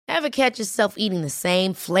Ever catch yourself eating the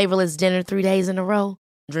same flavorless dinner 3 days in a row?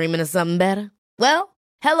 Dreaming of something better? Well,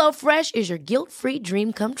 HelloFresh is your guilt-free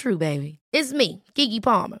dream come true, baby. It's me, Keke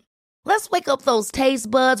Palmer. Let's wake up those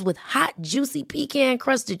taste buds with hot, juicy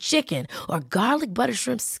pecan-crusted chicken or garlic butter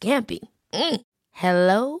shrimp scampi.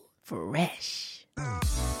 Hello Fresh.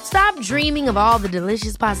 Stop dreaming of all the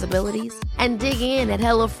delicious possibilities and dig in at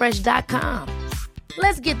HelloFresh.com.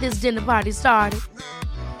 Let's get this dinner party started.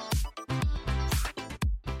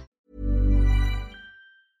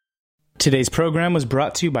 Today's program was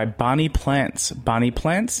brought to you by Bonnie Plants,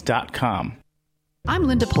 BonniePlants.com. I'm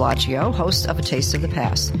Linda Pelaccio, host of A Taste of the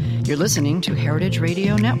Past. You're listening to Heritage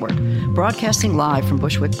Radio Network, broadcasting live from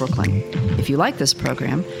Bushwick, Brooklyn. If you like this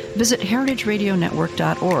program, visit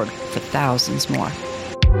heritageradionetwork.org for thousands more.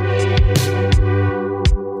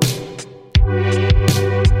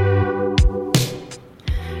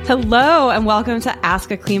 Hello, and welcome to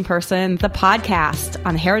Ask a Clean Person, the podcast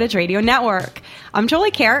on the Heritage Radio Network. I'm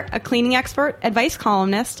Jolie Kehrt, a cleaning expert, advice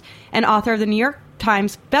columnist, and author of the New York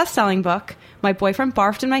Times best-selling book, My Boyfriend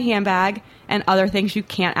Barfed in My Handbag, and Other Things You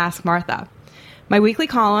Can't Ask Martha. My weekly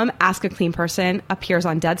column, Ask a Clean Person, appears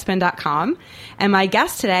on Deadspin.com, and my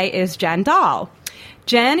guest today is Jen Dahl.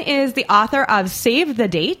 Jen is the author of Save the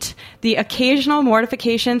Date, The Occasional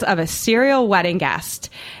Mortifications of a Serial Wedding Guest.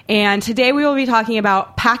 And today we will be talking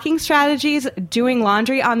about packing strategies, doing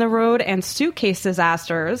laundry on the road, and suitcase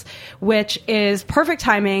disasters, which is perfect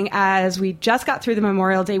timing as we just got through the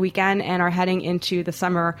Memorial Day weekend and are heading into the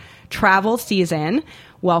summer travel season.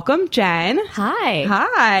 Welcome, Jen. Hi.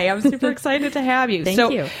 Hi. I'm super excited to have you.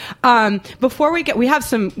 Thank you. Before we get, we have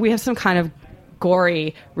some kind of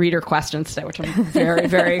gory reader questions today, which I'm very,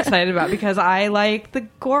 very excited about because I like the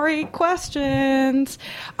gory questions.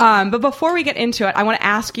 But before we get into it, I want to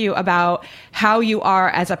ask you about how you are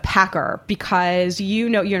as a packer, because you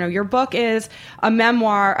know, your book is a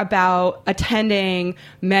memoir about attending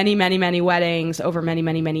many, many, many weddings over many,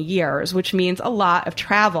 many, many years, which means a lot of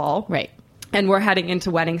travel. Right. And we're heading into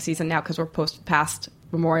wedding season now because we're past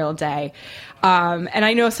Memorial Day. And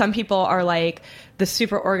I know some people are like the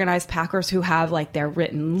super organized packers who have like their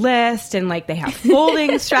written list and like they have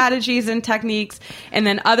folding strategies and techniques. And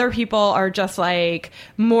then other people are just like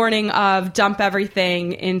morning of dump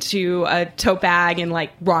everything into a tote bag and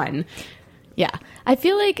like run. Yeah. I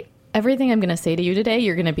feel like everything I'm going to say to you today,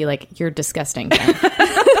 you're going to be like, you're disgusting, Jen.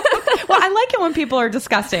 Well, I like it when people are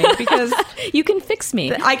disgusting because you can fix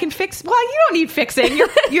me. I can fix. Well, you don't need fixing.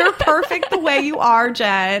 You're perfect the way you are,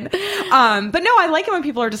 Jen. But no, I like it when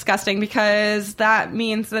people are disgusting because that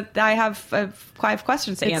means that I have 5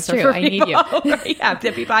 questions to answer. True. For I people. need you. Yeah,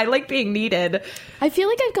 people. I like being needed. I feel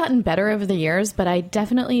like I've gotten better over the years, but I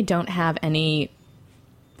definitely don't have any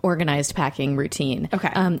organized packing routine.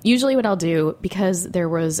 Okay. Usually what I'll do, because there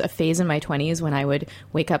was a phase in my 20s when I would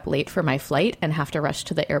wake up late for my flight and have to rush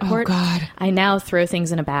to the airport. Oh, God. I now throw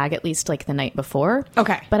things in a bag at least like the night before.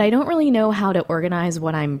 Okay. But I don't really know how to organize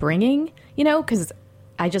what I'm bringing, because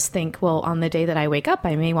I just think, well, on the day that I wake up,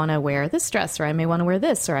 I may want to wear this dress, or I may want to wear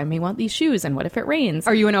this, or I may want these shoes. And what if it rains?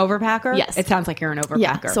 Are you an overpacker? Yes. It sounds like you're an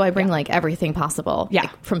overpacker. Yeah. So I bring like everything possible. Yeah.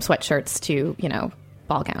 Like, from sweatshirts to,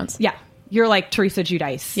 ball gowns. Yeah. You're like Teresa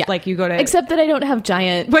Giudice. Yeah. Like you go to... Except that I don't have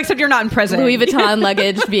giant... Well, except you're not in prison. Louis Vuitton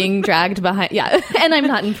luggage being dragged behind... Yeah. And I'm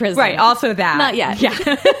not in prison. Right. Also that. Not yet. Yeah.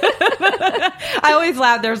 I always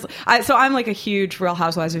laugh. So I'm like a huge Real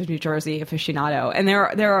Housewives of New Jersey aficionado. And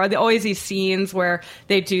there are always these scenes where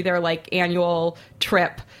they do their like annual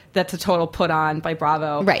trip that's a total put on by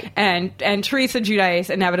Bravo. Right. And Teresa Giudice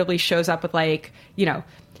inevitably shows up with like,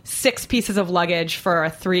 6 pieces of luggage for a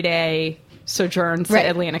 3-day... sojourn to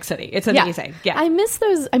Atlantic City. It's amazing. Yeah. I miss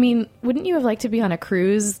those. I mean, wouldn't you have liked to be on a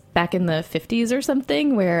cruise back in the 50s or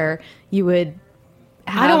something where you would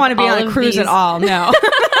have I don't want to be on a cruise at all. No. No,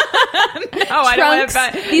 I don't want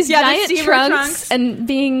to. These giant trunks and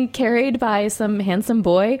being carried by some handsome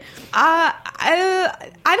boy. I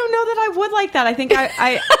don't know that I would like that. I think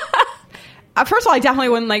I first of all, I definitely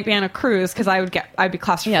wouldn't like being on a cruise because I'd be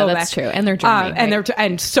claustrophobic. Yeah, that's true. And they're dirty.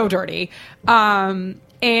 And so dirty.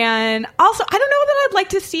 And also, I don't know that I'd like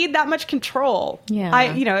to cede that much control.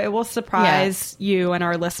 Yeah. It will surprise you and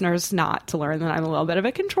our listeners not to learn that I'm a little bit of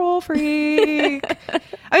a control freak.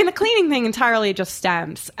 I mean, the cleaning thing entirely just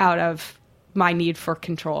stems out of my need for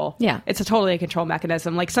control. Yeah. It's totally a control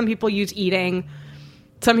mechanism. Like some people use eating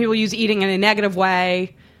in a negative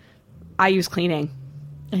way. I use cleaning.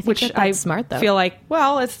 I think that's smart, though. Feel like,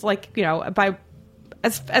 well, it's like, by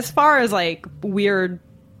as far as like weird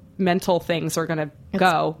mental things are going to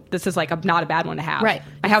go, this is like not a bad one to have. Right.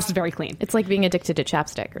 My house is very clean. It's like being addicted to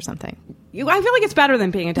chapstick or something. I feel like it's better than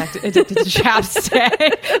being addicted to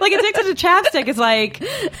chapstick. Like, addicted to chapstick is like,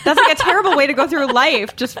 that's like a terrible way to go through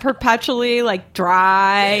life. Just perpetually like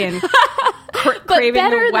dry and but craving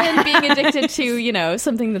better the wet. than being addicted to,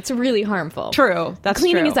 something that's really harmful. True. That's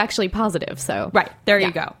Cleaning true. is actually positive. So Right. There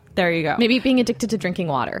you go. There you go. maybe being addicted to drinking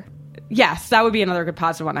water. Yes, that would be another good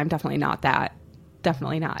positive one. I'm definitely not that.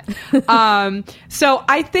 Definitely not. So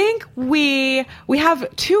I think we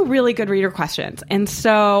have 2 really good reader questions. And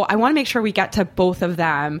so I want to make sure we get to both of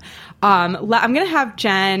them. I'm going to have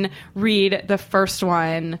Jen read the first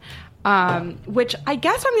one, which I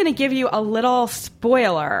guess I'm going to give you a little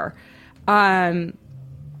spoiler,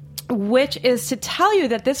 which is to tell you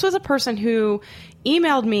that this was a person who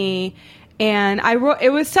emailed me, and I wrote,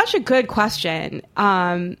 it was such a good question,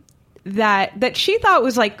 that she thought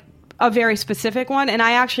was like a very specific one, and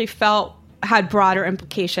I actually felt had broader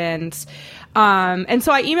implications. And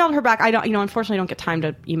so I emailed her back. Unfortunately I don't get time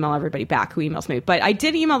to email everybody back who emails me, but I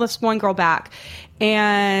did email this one girl back,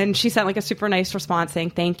 and she sent like a super nice response saying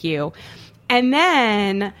thank you. And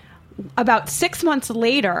then about 6 months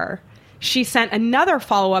later, she sent another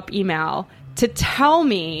follow-up email to tell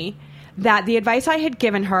me that the advice I had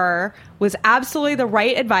given her was absolutely the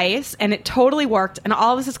right advice, and it totally worked. And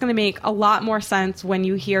all of this is going to make a lot more sense when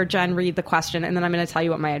you hear Jen read the question, and then I'm going to tell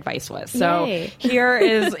you what my advice was. So Yay. here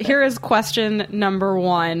is question number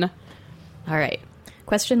 1. All right.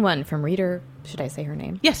 Question 1 from reader. Should I say her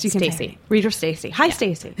name? Yes, you can. Stacy. Reader Stacy. Hi,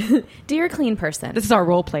 Stacy. Dear clean person. This is our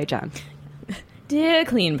role play, Jen. Dear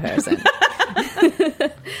clean person.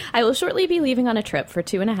 I will shortly be leaving on a trip for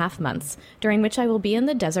 2.5 months, during which I will be in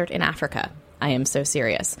the desert in Africa. I am so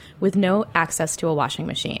serious, with no access to a washing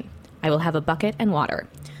machine. I will have a bucket and water.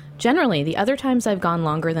 Generally, the other times I've gone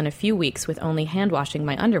longer than a few weeks with only hand washing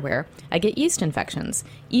my underwear, I get yeast infections,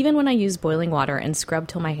 even when I use boiling water and scrub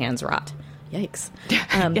till my hands rot. Yikes.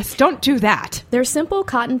 Yes, don't do that. They're simple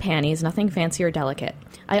cotton panties, nothing fancy or delicate.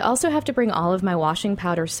 I also have to bring all of my washing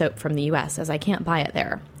powder soap from the U.S., as I can't buy it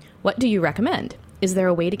there. What do you recommend? Is there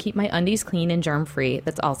a way to keep my undies clean and germ-free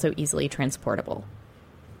that's also easily transportable?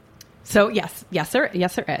 So yes, there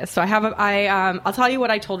is. So I'll tell you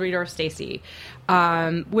what I told reader Stacy,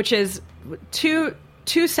 which is two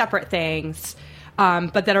separate things,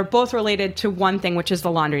 but that are both related to one thing, which is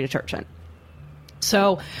the laundry detergent.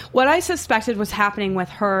 So what I suspected was happening with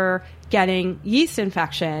her getting yeast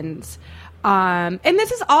infections, and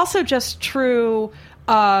this is also just true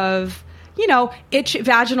of, vaginal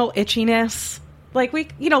itchiness. Like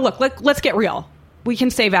let's get real. We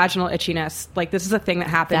can say vaginal itchiness. Like, this is a thing that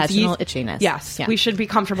happens. Vaginal itchiness. Yes. Yeah. We should be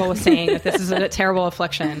comfortable with saying that this is a terrible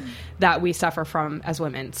affliction that we suffer from as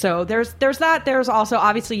women. So there's that. There's also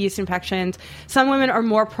obviously yeast infections. Some women are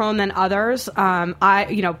more prone than others.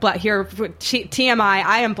 But here, TMI,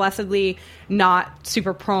 I am blessedly not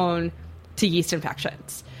super prone to yeast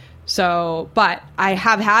infections. So, but I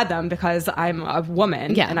have had them because I'm a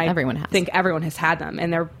woman. Yeah, and I everyone has. think everyone has had them,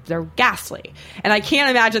 and they're ghastly. And I can't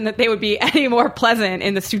imagine that they would be any more pleasant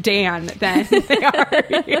in the Sudan than they are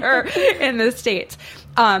here in the States.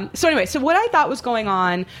 So what I thought was going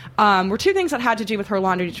on were 2 things that had to do with her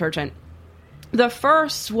laundry detergent. The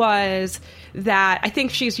first was that I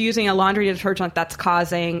think she's using a laundry detergent that's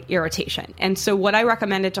causing irritation. And so what I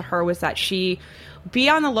recommended to her was that she be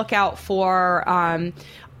on the lookout for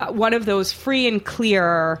one of those free and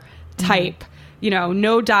clear type,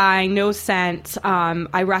 no dye, no scent.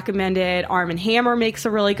 I recommended Arm & Hammer makes a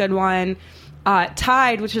really good one.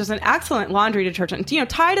 Tide, which is an excellent laundry detergent.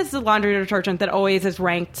 Tide is the laundry detergent that always is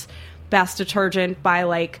ranked best detergent by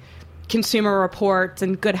like Consumer Reports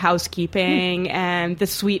and Good Housekeeping and The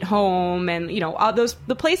Sweet Home and all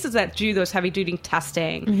the places that do those heavy duty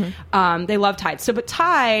testing. They love Tide. But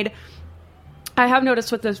Tide, I have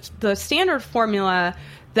noticed with the standard formula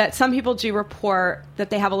that some people do report that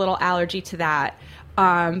they have a little allergy to that.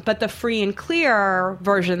 But the free and clear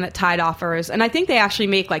version that Tide offers, and I think they actually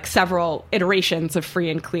make like several iterations of free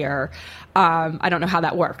and clear. I don't know how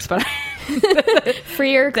that works, but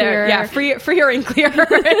Freer, clear. Yeah, freer and clear.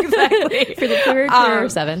 Exactly. For the clear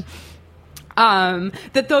 7.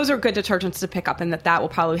 That those are good detergents to pick up, and that will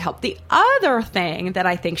probably help. The other thing that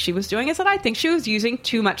I think she was doing is that I think she was using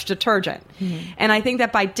too much detergent. And I think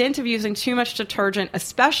that by dint of using too much detergent,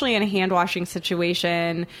 especially in a hand washing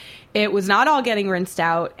situation, it was not all getting rinsed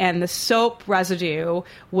out, and the soap residue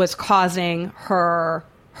was causing her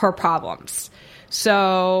problems.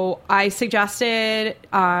 So I suggested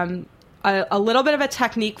a little bit of a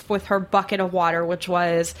technique with her bucket of water, which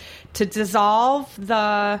was to dissolve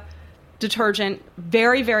the detergent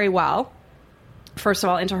very, very well, first of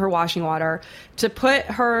all, into her washing water, to put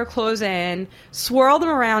her clothes in, swirl them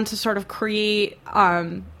around to sort of create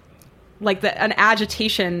like an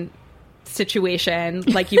agitation situation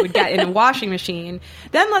like you would get in a washing machine.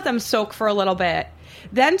 Then let them soak for a little bit.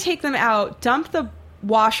 Then take them out, dump the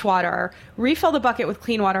wash water, refill the bucket with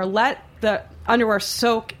clean water, let the underwear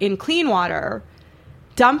soak in clean water,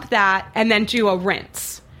 dump that, and then do a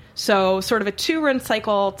rinse. So sort of a 2 rinse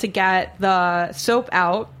cycle to get the soap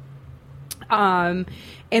out. And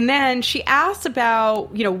then she asked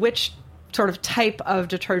about, which sort of type of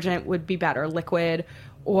detergent would be better, liquid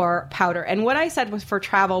or powder. And what I said was for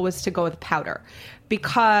travel was to go with powder,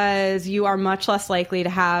 because you are much less likely to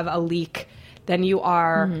have a leak than you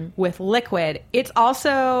are with liquid. It's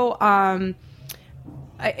also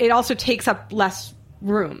it also takes up less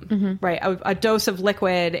room, right? A dose of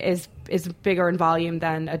liquid is bigger in volume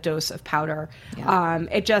than a dose of powder. Yeah.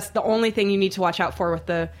 The only thing you need to watch out for with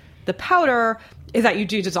the powder is that you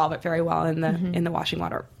do dissolve it very well in the washing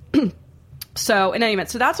water. So in any event,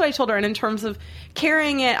 so that's what I told her. And in terms of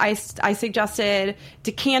carrying it, I suggested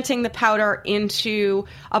decanting the powder into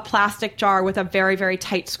a plastic jar with a very, very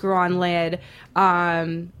tight screw-on lid,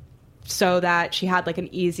 so that she had like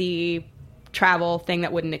an easy travel thing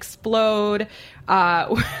that wouldn't explode,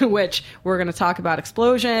 which we're going to talk about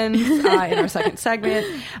explosions in our second segment.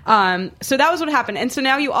 So that was what happened. And so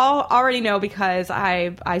now you all already know, because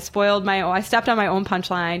I stepped on my own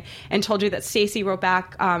punchline and told you that Stacy wrote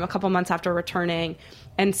back a couple months after returning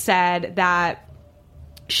and said that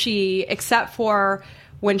she, except for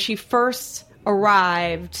when she first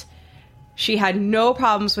arrived, she had no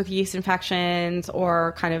problems with yeast infections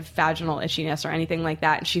or kind of vaginal itchiness or anything like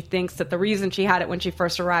that. And she thinks that the reason she had it when she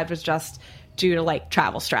first arrived was just due to like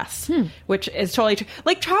travel stress, which is totally true.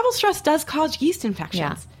 Like travel stress does cause yeast infections.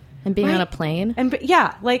 Yeah. And being on a plane. And it's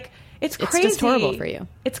crazy. It's just horrible for you.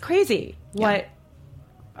 It's crazy what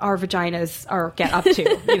our vaginas get up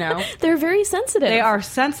to, They're very sensitive. They are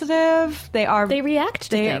sensitive. They react to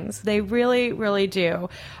things. They really, really do.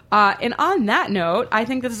 And on that note, I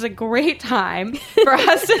think this is a great time for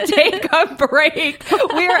us to take a break.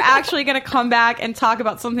 We are actually going to come back and talk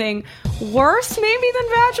about something worse maybe than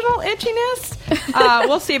vaginal itchiness.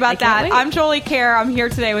 We'll see about that. Wait. I'm Jolie Kerr. I'm here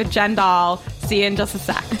today with Jen Dahl. See you in just a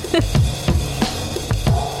sec.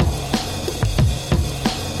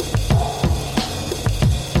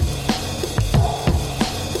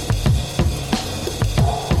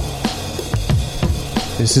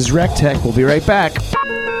 This is Rec Tech. We'll be right back.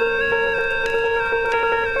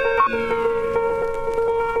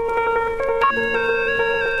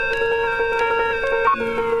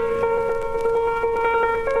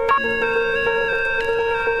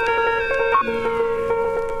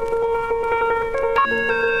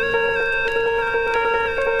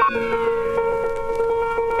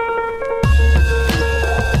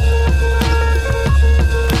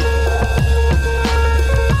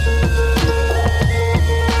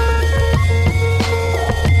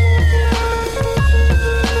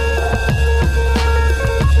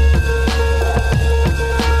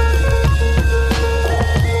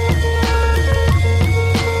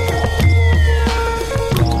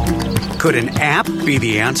 Could an app be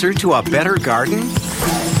the answer to a better garden?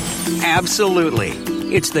 Absolutely.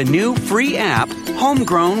 It's the new free app,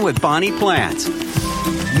 Homegrown with Bonnie Plants.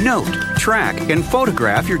 Note, track, and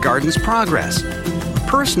photograph your garden's progress.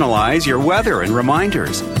 Personalize your weather and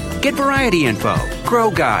reminders. Get variety info,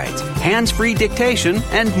 grow guides, hands-free dictation,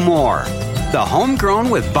 and more. The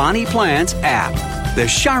Homegrown with Bonnie Plants app, the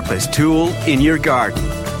sharpest tool in your garden.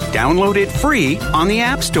 Download it free on the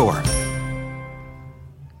App Store.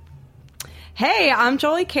 Hey, I'm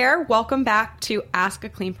Jolie Kerr. Welcome back to Ask a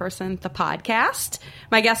Clean Person, the podcast.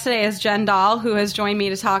 My guest today is Jen Dahl, who has joined me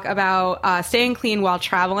to talk about staying clean while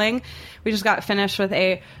traveling. We just got finished with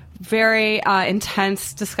a very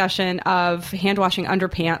intense discussion of hand-washing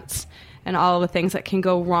underpants and all of the things that can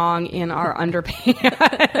go wrong in our underpants,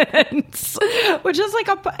 which is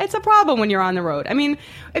it's a problem when you're on the road. I mean,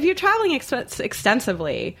 if you're traveling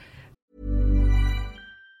extensively...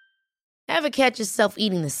 Ever catch yourself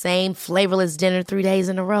eating the same flavorless dinner 3 days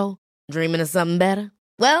in a row? Dreaming of something better?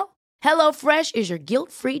 Well, HelloFresh is your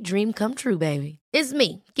guilt-free dream come true, baby. It's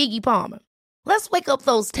me, Keke Palmer. Let's wake up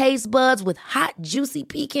those taste buds with hot, juicy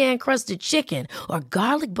pecan-crusted chicken or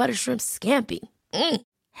garlic butter shrimp scampi.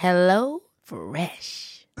 Hello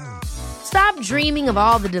Fresh. Stop dreaming of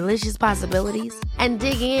all the delicious possibilities and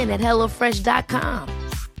dig in at HelloFresh.com.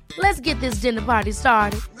 Let's get this dinner party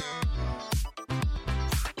started.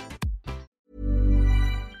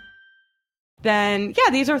 Then,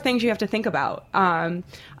 these are things you have to think about.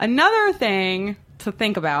 Another thing to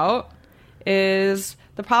think about is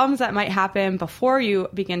the problems that might happen before you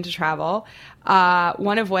begin to travel,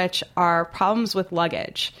 one of which are problems with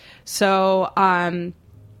luggage. So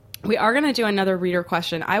we are going to do another reader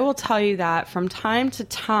question. I will tell you that from time to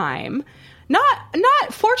time,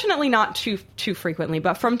 fortunately not too frequently,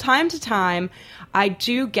 but from time to time, I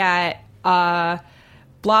do get blah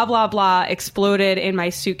blah blah exploded in my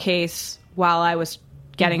suitcase while I was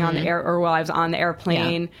getting on the air, or while I was on the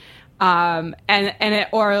airplane.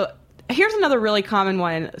 Here's another really common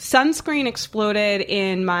one. Sunscreen exploded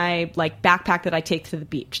in my backpack that I take to the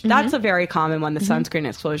beach. That's a very common one, the sunscreen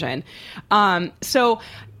explosion.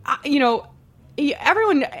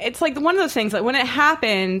 Everyone, it's like one of those things that when it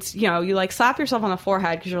happens, you slap yourself on the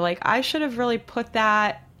forehead because you're like, I should have really put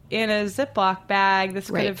that in a Ziploc bag.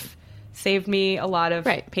 This could have saved me a lot of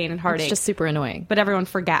pain and heartache. It's just super annoying. But everyone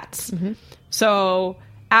forgets. So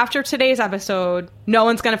after today's episode, no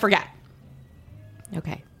one's going to forget.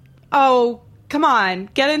 Okay. Oh, come on.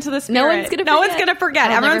 Get into the spirit. No one's going to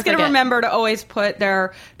forget. Everyone's going to remember to always put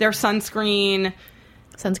their sunscreen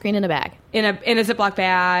in a bag. In a Ziploc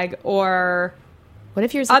bag, or what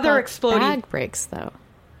if your Ziploc bag breaks, though?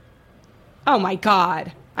 Oh, my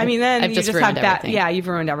God. I mean, then I've you just have ruined bad... everything. Yeah, you've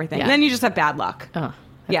ruined everything. Yeah. And then you just have bad luck. Oh, okay.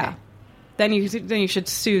 Yeah. Then you should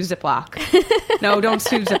sue Ziploc. No, don't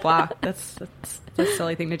sue Ziploc. That's a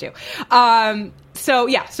silly thing to do. So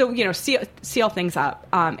seal things up.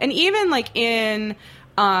 And even in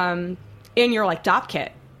your DOP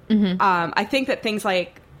kit, I think that things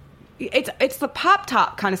like it's the pop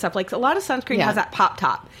top kind of stuff. Like a lot of sunscreen has that pop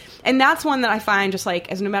top, and that's one that I find just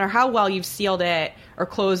as no matter how well you've sealed it or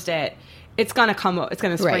closed it, it's gonna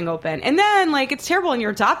spring open, and then it's terrible in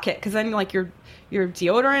your DOP kit because then your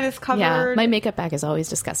deodorant is covered. Yeah, my makeup bag is always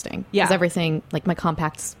disgusting. Yeah, because everything my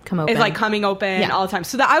compacts come open. It's coming open all the time.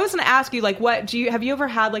 So I was going to ask you, have you ever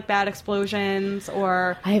had bad explosions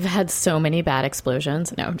or? I've had so many bad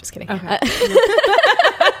explosions. No, I'm just kidding. Okay.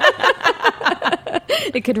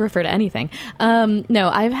 It could refer to anything.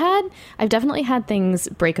 No, I've definitely had things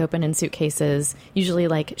break open in suitcases. Usually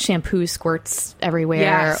shampoo squirts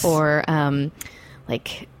everywhere, or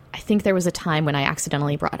I think there was a time when I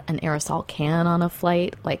accidentally brought an aerosol can on a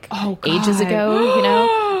flight, ages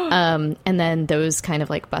ago, and then those kind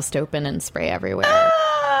of bust open and spray everywhere.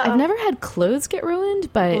 I've never had clothes get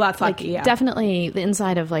ruined, but that's lucky, definitely the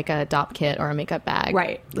inside of a DOP kit or a makeup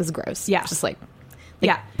bag is gross. Yeah. Just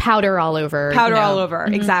powder all over. All over,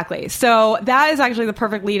 exactly. So that is actually the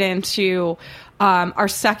perfect lead into our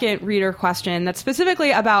second reader question that's specifically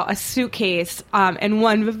about a suitcase and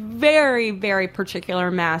one very, very particular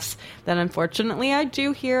mess that unfortunately I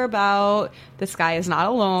do hear about. This guy is not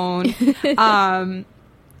alone.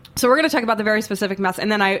 So we're going to talk about the very specific mess,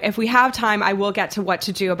 and then if we have time, I will get to what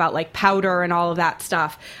to do about powder and all of that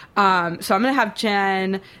stuff. So I'm going to have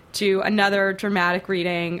Jen do another dramatic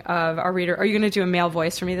reading of our reader. Are you going to do a male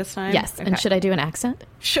voice for me this time? Yes. Okay. And should I do an accent?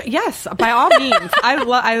 Yes, by all means.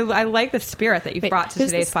 I like the spirit that you've brought to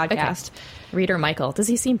today's podcast. Okay. Reader Michael. Does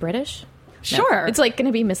he seem British? Sure. No. It's going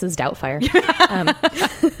to be Mrs. Doubtfire.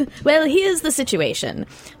 Well, here's the situation.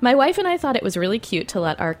 My wife and I thought it was really cute to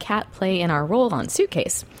let our cat play in our roll-on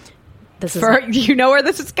suitcase. You know where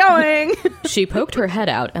this is going. She poked her head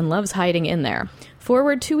out and loves hiding in there.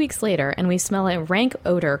 Forward 2 weeks later, and we smell a rank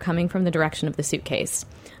odor coming from the direction of the suitcase.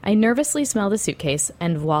 I nervously smell the suitcase,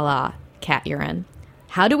 and voila, cat urine.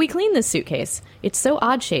 How do we clean this suitcase? It's so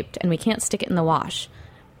odd-shaped, and we can't stick it in the wash.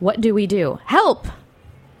 What do we do? Help!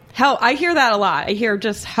 Help. I hear that a lot. I hear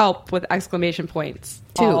just help with exclamation points.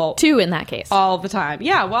 Two in that case. All the time.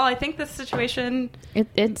 Yeah, well, I think this situation...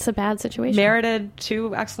 It's a bad situation. Merited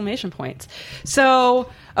 2 exclamation points.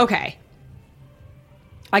 So, okay.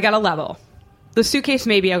 I got a level. The suitcase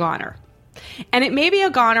may be a goner. And it may be a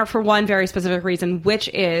goner for one very specific reason, which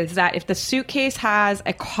is that if the suitcase has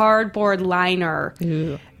a cardboard liner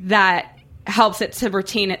that helps it to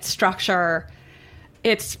retain its structure,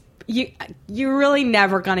 you're really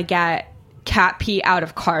never going to get cat pee out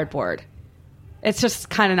of cardboard. It's just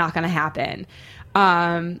kind of not going to happen.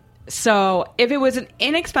 So if it was an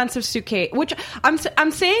inexpensive suitcase, which I'm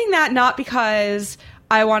saying that not because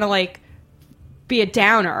I want to be a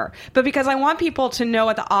downer, but because I want people to know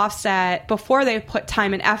at the offset before they put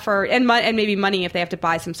time and effort and maybe money if they have to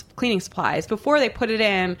buy some cleaning supplies before they put it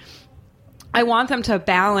in. I want them to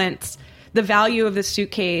balance the value of the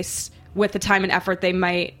suitcase with the time and effort they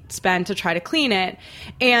might spend to try to clean it.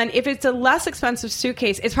 And if it's a less expensive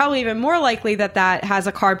suitcase, it's probably even more likely that has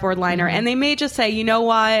a cardboard liner. And they may just say, you know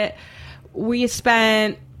what, we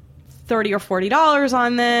spent $30 or $40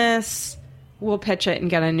 on this. We'll pitch it and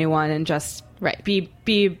get a new one and just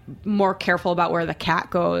be more careful about where the cat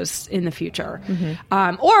goes in the future.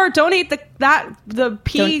 Or donate the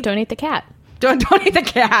pee. Donate the cat. Don't donate the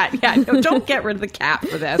cat. Yeah, no, don't get rid of the cat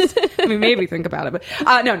for this. I mean, maybe think about it, but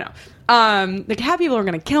no. The cat people are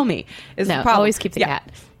going to kill me. Is the problem. Always keep the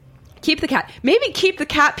cat. Keep the cat. Maybe keep the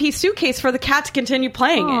cat pee suitcase for the cat to continue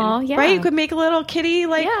playing in. Yeah. Right? You could make a little kitty,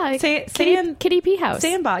 kitty pee house.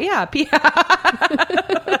 Sandbar. Yeah. Pee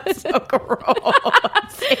That's so gross.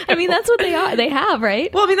 I mean, that's what they are. They have,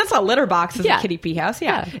 right? Well, I mean, that's a litter box is a kitty pee house.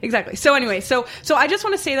 Yeah, exactly. So anyway, so I just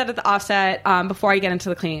want to say that at the offset before I get into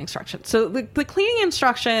the cleaning instructions. So the cleaning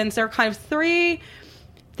instructions, there are kind of 3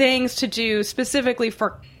 things to do specifically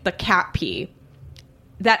for the cat pee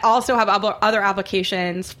that also have other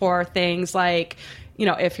applications for things like,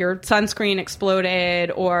 if your sunscreen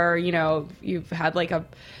exploded or, you've had like a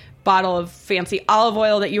bottle of fancy olive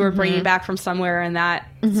oil that you were bringing back from somewhere and that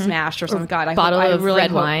smashed or something. God, I bottle of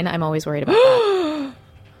red wine. I'm always worried about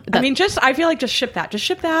that. I feel like just ship that. Just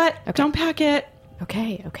ship that. Okay. Don't pack it.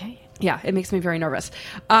 Okay. Yeah, it makes me very nervous.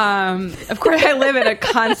 Of course, I live in a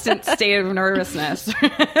constant state of nervousness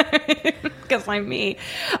because I'm me.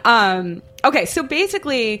 Okay, so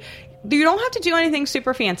basically, you don't have to do anything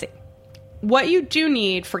super fancy. What you do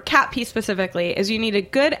need for cat pee specifically is you need a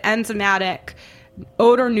good enzymatic,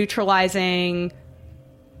 odor neutralizing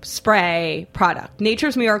spray product.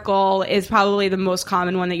 Nature's Miracle is probably the most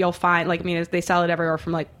common one that you'll find. Like, I mean, they sell it everywhere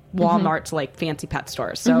from like Walmart to like fancy pet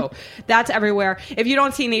stores. So that's everywhere. If you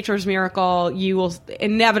don't see Nature's Miracle, you will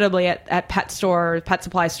inevitably at pet stores, pet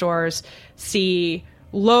supply stores, see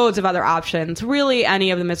loads of other options. Really, any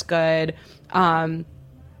of them is good. And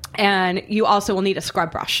you also will need a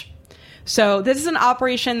scrub brush. So this is an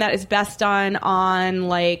operation that is best done on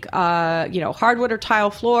like, hardwood or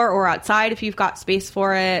tile floor or outside if you've got space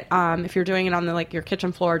for it. If you're doing it on your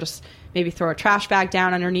kitchen floor, just maybe throw a trash bag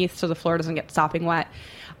down underneath so the floor doesn't get sopping wet.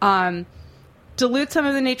 Dilute some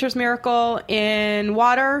of the Nature's Miracle in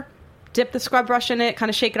water, dip the scrub brush in it, kind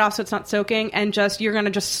of shake it off so it's not soaking, and you're going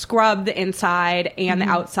to just scrub the inside and the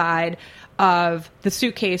outside of the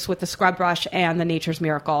suitcase with the scrub brush and the Nature's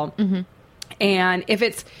Miracle. And if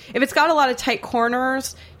it's got a lot of tight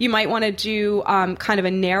corners, you might want to do kind of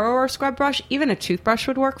a narrower scrub brush. Even a toothbrush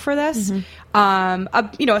would work for this.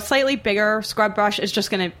 A slightly bigger scrub brush is just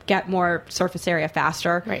going to get more surface area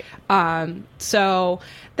faster. Right. So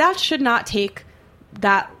that should not take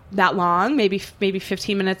that long. Maybe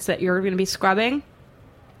 15 minutes that you're going to be scrubbing.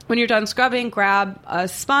 When you're done scrubbing, grab a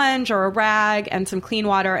sponge or a rag and some clean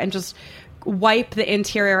water and just wipe the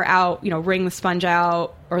interior out. Wring the sponge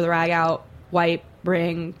out or the rag out. Wipe,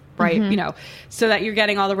 wring, right, so that you're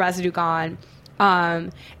getting all the residue gone.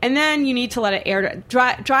 And then you need to let it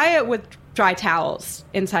dry it with dry towels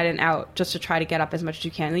inside and out just to try to get up as much as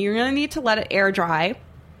you can. And you're going to need to let it air dry,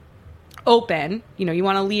 open. You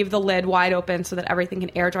want to leave the lid wide open so that everything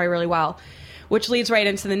can air dry really well, which leads right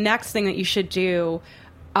into the next thing that you should do,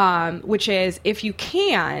 which is, if you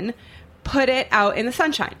can, put it out in the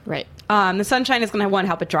sunshine. Right. The sunshine is going to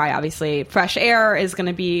help it dry, obviously. Fresh air is going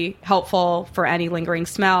to be helpful for any lingering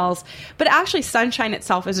smells. But actually, sunshine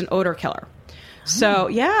itself is an odor killer. So,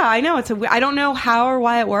 yeah, I know. I don't know how or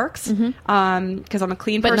why it works, because I'm a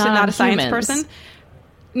clean person, not a science person.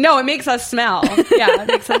 No, it makes us smell. Yeah, it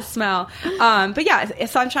makes us smell. But yeah,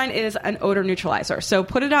 sunshine is an odor neutralizer. So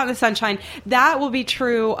put it out in the sunshine. That will be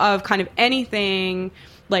true of kind of anything,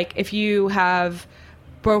 like if you have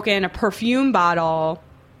broken a perfume bottle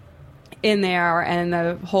in there and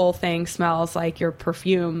the whole thing smells like your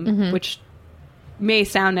perfume, which may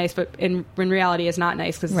sound nice, but in reality is not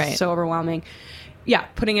nice because it's so overwhelming. Yeah,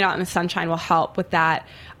 putting it out in the sunshine will help with that.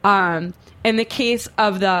 In the case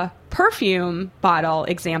of the perfume bottle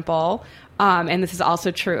example, and this is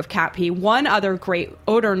also true of cat pee, one other great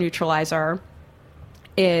odor neutralizer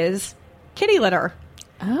is kitty litter.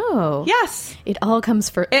 Oh. Yes. It all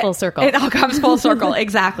comes full circle. It all comes full circle,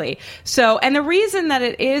 exactly. So, and the reason that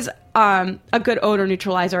it is a good odor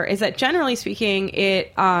neutralizer is that generally speaking,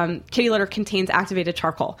 kitty litter contains activated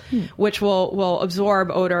charcoal, which will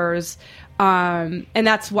absorb odors. And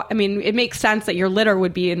that's what, it makes sense that your litter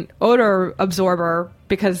would be an odor absorber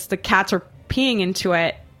because the cats are peeing into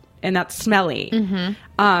it and that's smelly.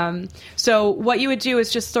 So what you would do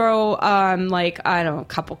is just throw a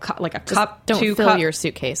couple like a just cup, don't 2 fill cup. your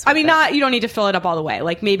suitcase. You don't need to fill it up all the way.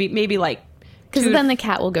 Like maybe like, because then the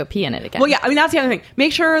cat will go pee in it again. Well, yeah, that's the other thing.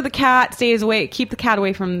 Make sure the cat stays away. Keep the cat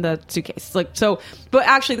away from the suitcase. But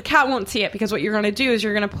actually the cat won't see it because what you're going to do is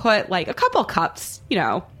you're going to put like a couple cups,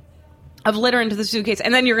 of litter into the suitcase,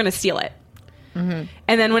 and then you're going to seal it. And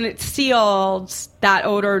then when it's sealed, that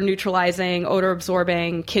odor neutralizing, odor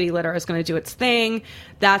absorbing kitty litter is going to do its thing.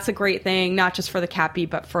 That's a great thing, not just for the cat pee,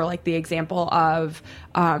 but for like the example of,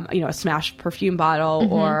 a smashed perfume bottle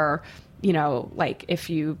or like if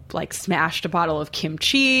you like smashed a bottle of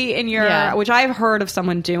kimchi in your, which I've heard of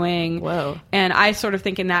someone doing. Whoa. And I sort of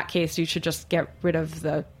think in that case, you should just get rid of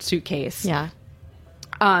the suitcase. Yeah.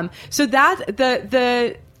 So that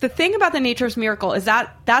the thing about the Nature's Miracle is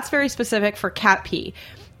that that's very specific for cat pee.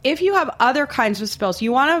 If you have other kinds of spills,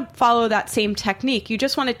 you want to follow that same technique. You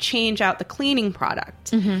just want to change out the cleaning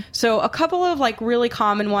product. So a couple of like really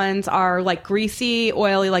common ones are like greasy,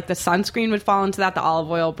 oily, like the sunscreen would fall into that, the olive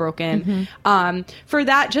oil broken. For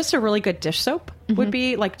that, just a really good dish soap would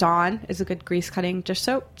be like Dawn is a good grease cutting dish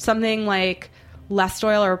soap. Something like Lest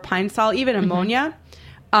Oil or Pine Sol, even ammonia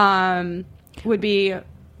would be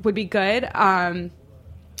good. And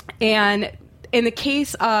in the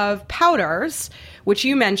case of powders, which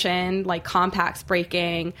you mentioned, like compacts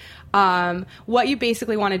breaking, what you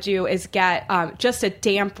basically want to do is get just a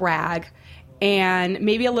damp rag and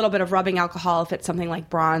maybe a little bit of rubbing alcohol if it's something like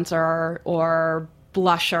bronzer or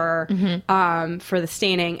blusher for the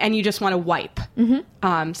staining, and you just want to wipe.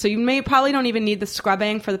 So you probably don't even need the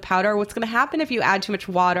scrubbing for the powder. What's going to happen if you add too much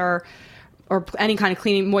water or any kind of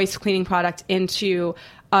moist cleaning product into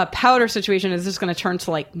a powder situation is just going to turn to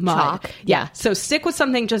like mud. Chalk. Yeah. So stick with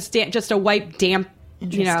something just to wipe damp,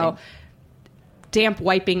 damp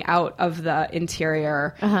wiping out of the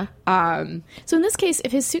interior. So in this case,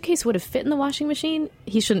 if his suitcase would have fit in the washing machine,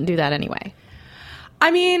 he shouldn't do that anyway.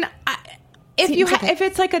 I mean, if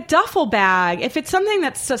it's like a duffel bag, if it's something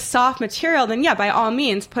that's a soft material, then yeah, by all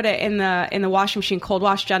means, put it in the washing machine, cold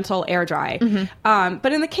wash, gentle, air dry.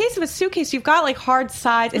 But in the case of a suitcase, you've got like hard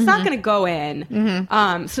sides. It's not going to go in.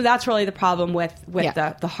 So that's really the problem with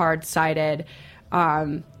the hard sided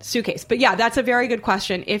suitcase. But yeah, that's a very good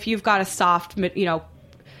question. If you've got a soft,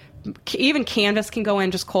 even canvas can go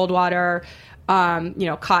in, just cold water,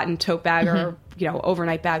 cotton tote bag or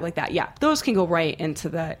overnight bag like that. Yeah, those can go right into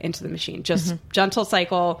the machine. Just gentle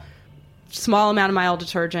cycle, small amount of mild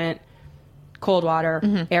detergent, cold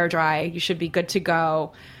water, air dry. You should be good to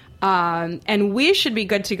go. And we should be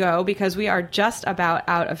good to go because we are just about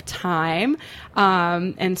out of time.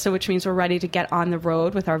 And so which means we're ready to get on the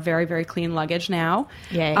road with our very, very clean luggage now.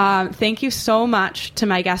 Yay. Thank you so much to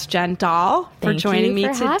my guest, Jen Dahl, for joining me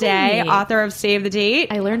today, author of Save the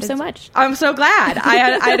Date. I learned so much. I'm so glad. I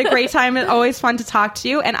had a great time. It's always fun to talk to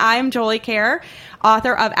you. And I'm Jolie Kerr,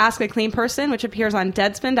 author of Ask a Clean Person, which appears on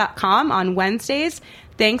Deadspin.com on Wednesdays.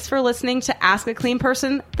 Thanks for listening to Ask a Clean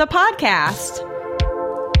Person, the podcast.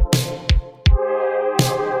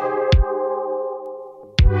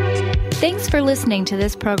 Thanks for listening to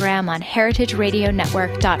this program on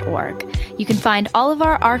heritageradionetwork.org. You can find all of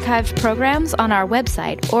our archived programs on our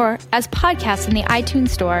website or as podcasts in the iTunes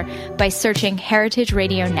Store by searching Heritage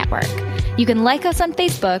Radio Network. You can like us on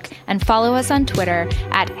Facebook and follow us on Twitter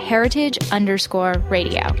at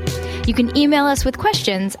heritage_radio. You can email us with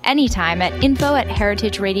questions anytime at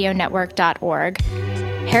info@heritageradionetwork.org.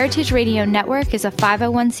 Heritage Radio Network is a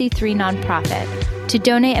 501c3 nonprofit. To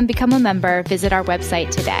donate and become a member, visit our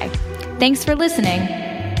website today. Thanks for listening.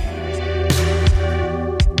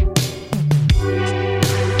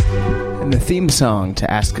 And the theme song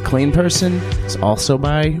to Ask a Clean Person is also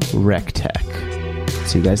by RecTech.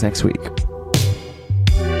 See you guys next week.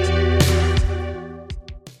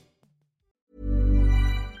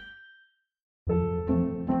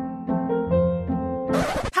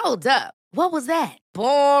 Hold up. What was that?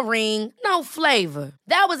 Boring. No flavor.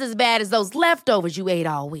 That was as bad as those leftovers you ate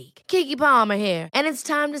all week. Keke Palmer here, and it's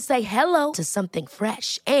time to say hello to something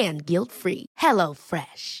fresh and guilt-free. Hello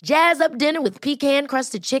Fresh. Jazz up dinner with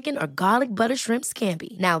pecan-crusted chicken or garlic butter shrimp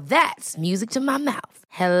scampi. Now that's music to my mouth.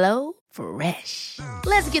 Hello Fresh.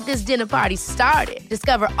 Let's get this dinner party started.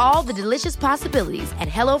 Discover all the delicious possibilities at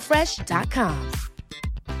HelloFresh.com.